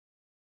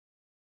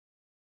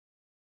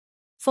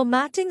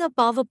Formatting a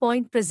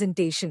PowerPoint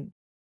presentation.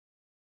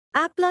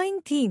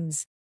 Applying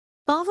themes.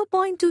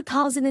 PowerPoint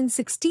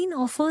 2016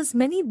 offers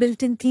many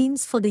built-in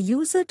themes for the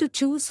user to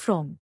choose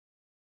from.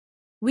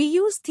 We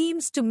use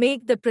themes to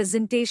make the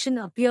presentation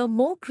appear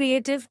more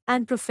creative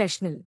and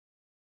professional.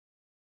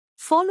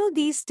 Follow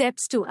these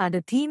steps to add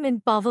a theme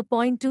in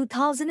PowerPoint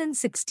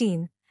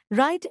 2016.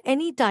 Write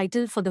any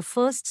title for the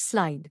first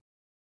slide.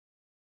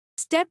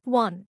 Step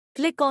 1.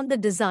 Click on the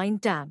Design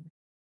tab.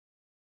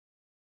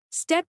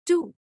 Step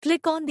 2.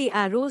 Click on the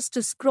arrows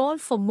to scroll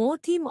for more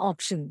theme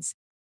options.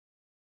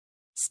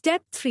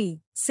 Step 3.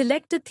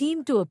 Select a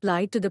theme to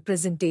apply to the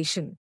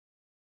presentation.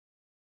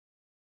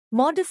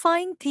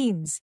 Modifying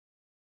themes.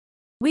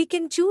 We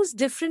can choose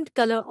different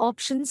color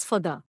options for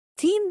the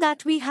theme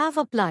that we have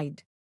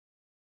applied.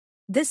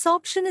 This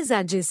option is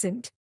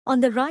adjacent, on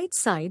the right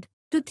side,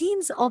 to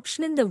Themes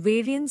option in the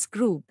Variants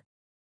group.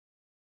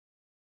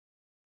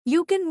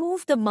 You can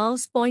move the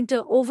mouse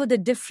pointer over the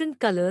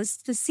different colors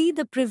to see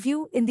the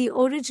preview in the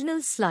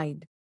original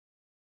slide.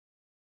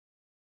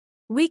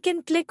 We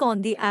can click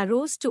on the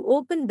arrows to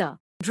open the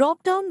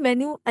drop-down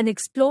menu and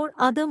explore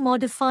other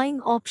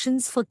modifying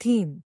options for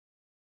theme.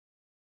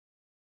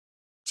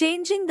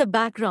 Changing the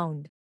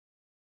background.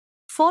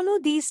 Follow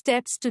these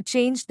steps to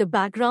change the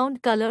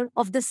background color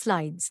of the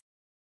slides.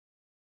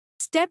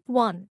 Step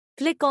 1.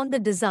 Click on the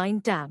Design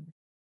tab.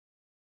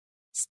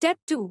 Step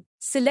 2.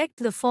 Select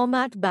the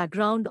Format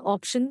Background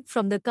option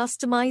from the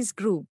Customize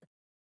group.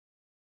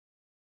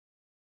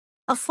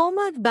 A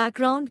Format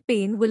Background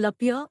pane will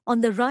appear on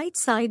the right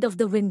side of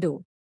the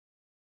window.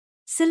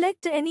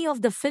 Select any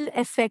of the fill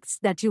effects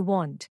that you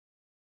want.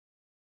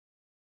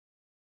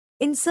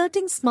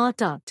 Inserting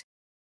SMARTART.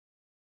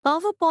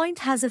 PowerPoint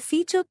has a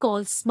feature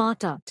called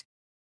SMARTART.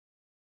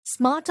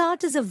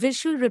 SMARTART is a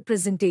visual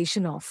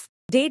representation of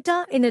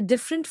data in a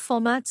different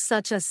formats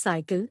such as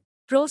cycle,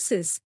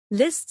 process,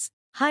 lists,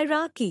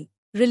 hierarchy,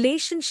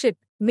 relationship,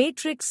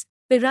 matrix,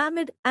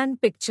 pyramid,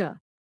 and picture.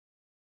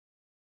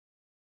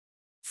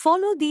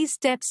 Follow these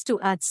steps to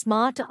add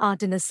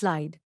SMARTART in a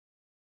slide.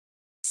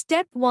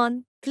 Step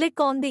 1. Click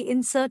on the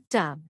Insert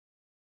tab.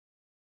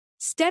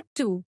 Step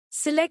 2.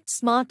 Select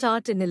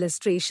SMARTART in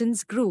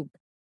Illustrations group.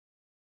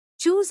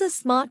 Choose a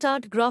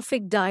SMARTART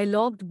graphic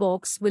dialog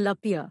box will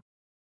appear.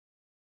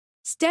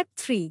 Step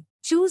 3.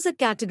 Choose a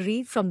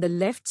category from the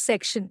left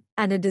section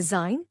and a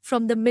design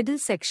from the middle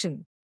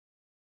section.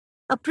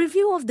 A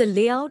preview of the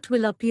layout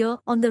will appear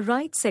on the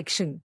right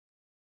section.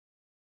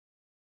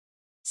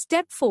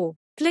 Step 4.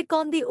 Click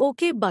on the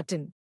OK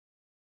button.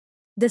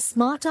 The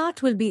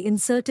SMARTART will be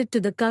inserted to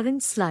the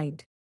current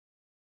slide.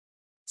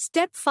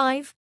 Step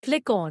 5.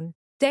 Click on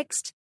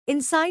Text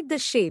inside the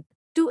shape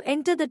to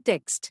enter the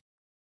text.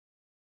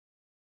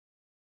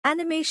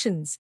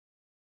 Animations.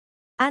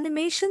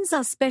 Animations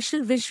are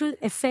special visual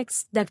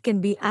effects that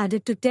can be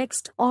added to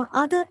text or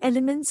other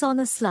elements on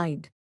a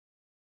slide.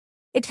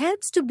 It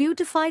helps to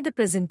beautify the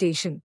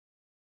presentation.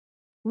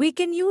 We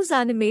can use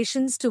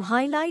animations to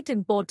highlight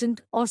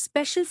important or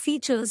special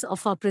features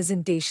of our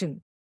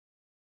presentation.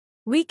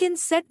 We can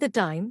set the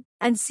time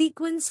and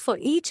sequence for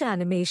each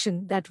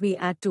animation that we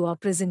add to our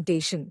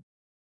presentation.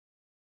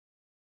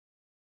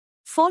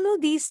 Follow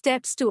these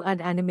steps to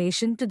add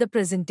animation to the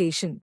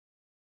presentation.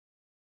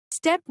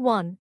 Step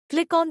 1.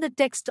 Click on the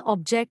text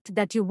object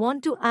that you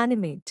want to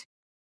animate.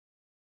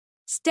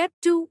 Step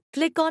 2.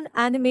 Click on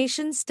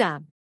Animations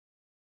tab.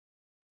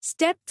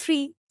 Step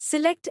 3.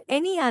 Select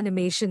any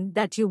animation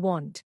that you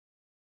want.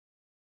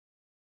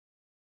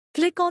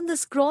 Click on the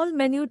scroll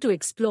menu to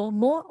explore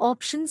more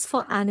options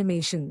for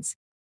animations.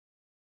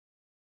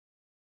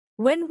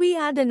 When we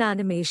add an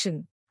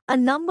animation, a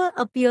number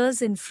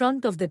appears in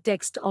front of the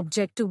text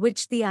object to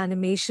which the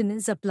animation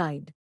is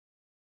applied.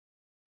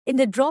 In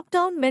the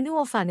drop-down menu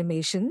of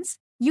animations,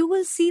 you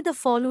will see the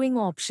following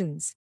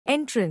options.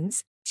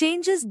 Entrance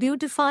changes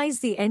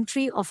beautifies the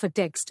entry of a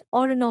text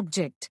or an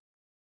object.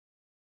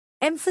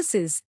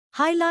 Emphasis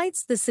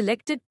highlights the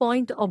selected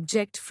point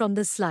object from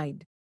the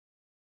slide.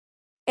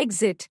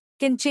 Exit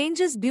can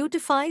changes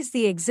beautifies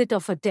the exit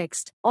of a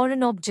text or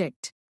an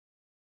object.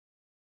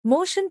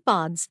 Motion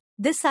paths.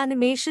 This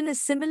animation is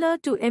similar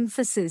to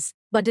emphasis,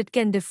 but it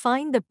can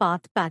define the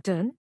path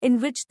pattern in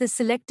which the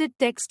selected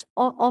text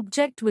or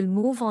object will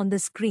move on the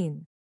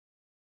screen.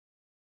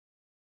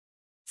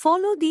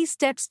 Follow these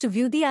steps to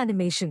view the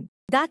animation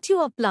that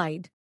you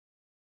applied.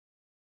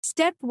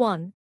 Step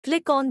 1.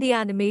 Click on the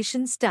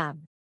Animations tab.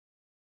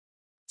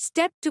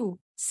 Step 2.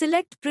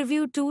 Select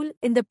Preview tool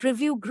in the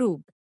Preview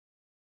group.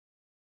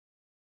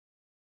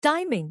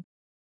 Timing.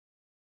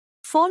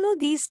 Follow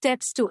these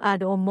steps to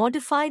add or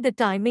modify the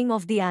timing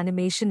of the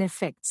animation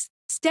effects.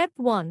 Step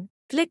 1.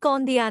 Click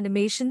on the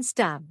Animations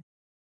tab.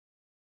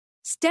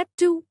 Step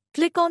 2.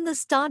 Click on the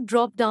Start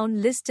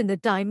drop-down list in the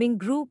Timing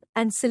group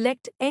and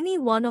select any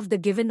one of the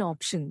given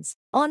options.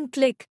 On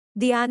click,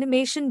 the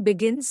animation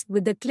begins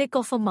with the click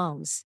of a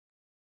mouse.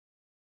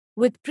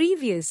 With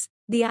Previous,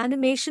 the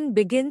animation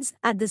begins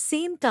at the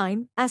same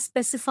time as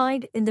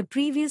specified in the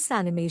previous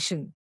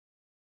animation.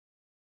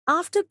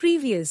 After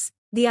Previous,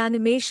 the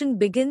animation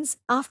begins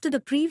after the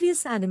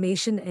previous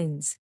animation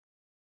ends.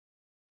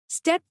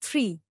 Step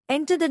 3.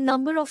 Enter the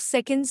number of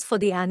seconds for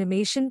the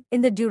animation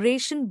in the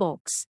duration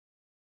box.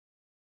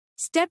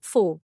 Step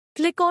 4.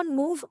 Click on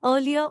Move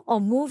Earlier or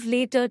Move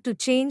Later to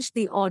change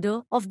the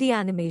order of the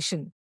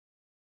animation.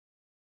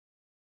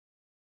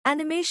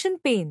 Animation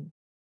pane.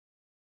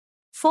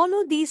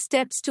 Follow these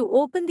steps to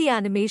open the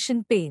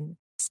animation pane.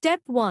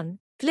 Step 1.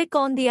 Click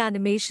on the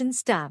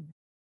Animations tab.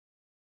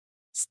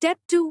 Step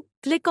 2.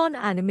 Click on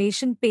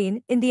Animation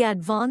pane in the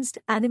Advanced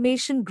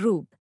Animation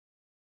group.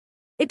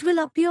 It will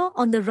appear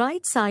on the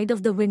right side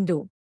of the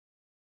window.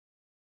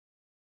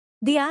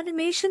 The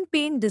animation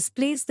pane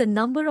displays the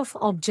number of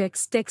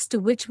objects text to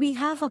which we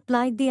have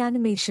applied the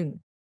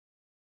animation.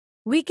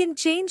 We can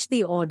change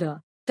the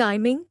order,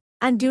 timing,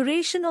 and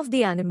duration of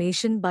the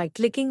animation by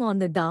clicking on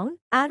the down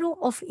arrow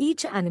of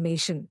each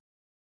animation.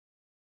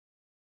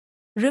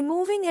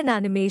 Removing an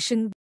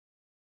animation.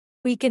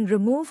 We can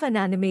remove an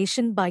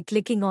animation by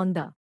clicking on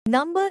the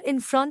number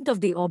in front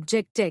of the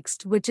object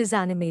text which is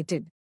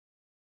animated.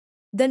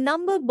 The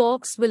number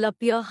box will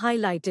appear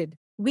highlighted.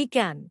 We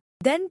can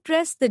then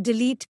press the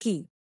delete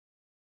key.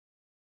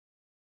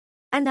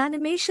 An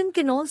animation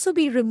can also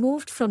be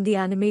removed from the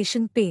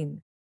animation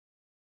pane.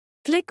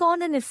 Click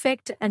on an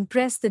effect and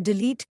press the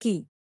delete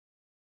key.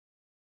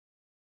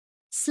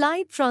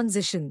 Slide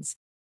transitions.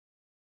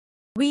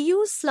 We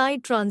use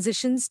slide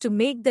transitions to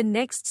make the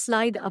next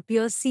slide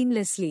appear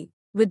seamlessly,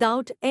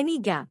 without any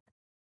gap.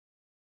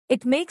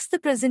 It makes the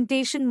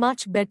presentation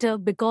much better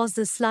because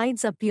the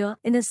slides appear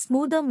in a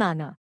smoother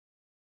manner.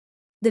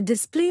 The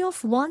display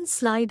of one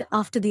slide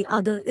after the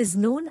other is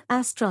known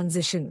as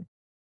transition.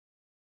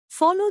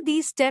 Follow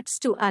these steps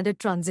to add a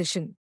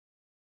transition.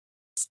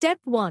 Step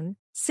 1.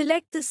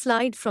 Select the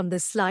slide from the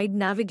slide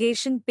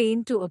navigation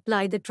pane to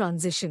apply the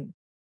transition.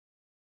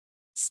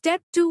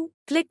 Step 2.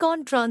 Click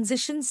on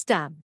Transitions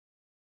tab.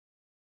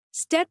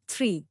 Step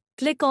 3.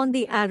 Click on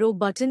the arrow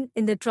button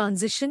in the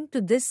transition to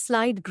this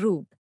slide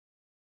group.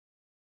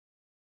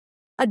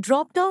 A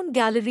drop-down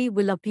gallery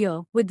will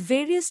appear with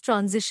various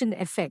transition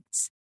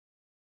effects.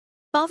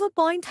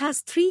 PowerPoint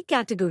has 3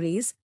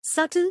 categories: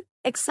 subtle,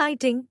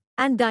 exciting,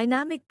 and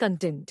dynamic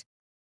content.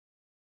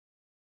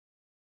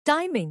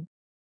 Timing.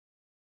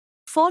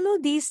 Follow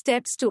these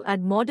steps to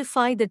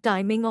modify the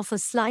timing of a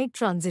slide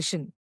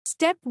transition.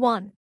 Step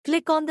 1.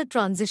 Click on the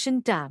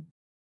Transition tab.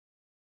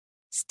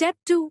 Step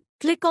 2.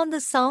 Click on the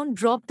Sound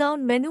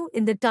drop-down menu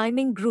in the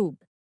Timing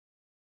group.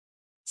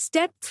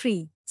 Step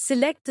 3.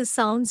 Select the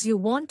sounds you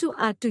want to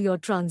add to your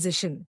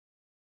transition.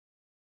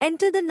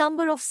 Enter the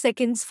number of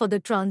seconds for the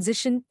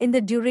transition in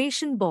the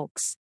duration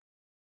box.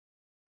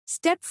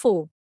 Step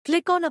 4.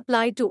 Click on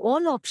Apply to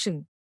All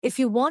option if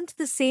you want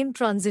the same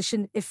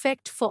transition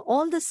effect for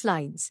all the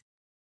slides.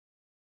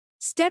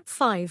 Step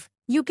 5.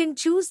 You can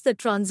choose the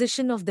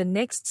transition of the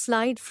next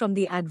slide from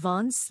the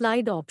Advanced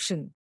Slide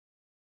option.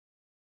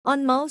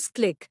 On mouse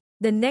click,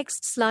 the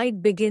next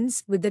slide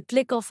begins with the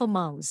click of a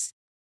mouse.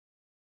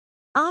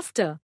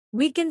 After,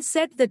 we can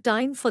set the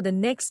time for the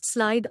next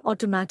slide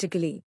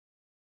automatically.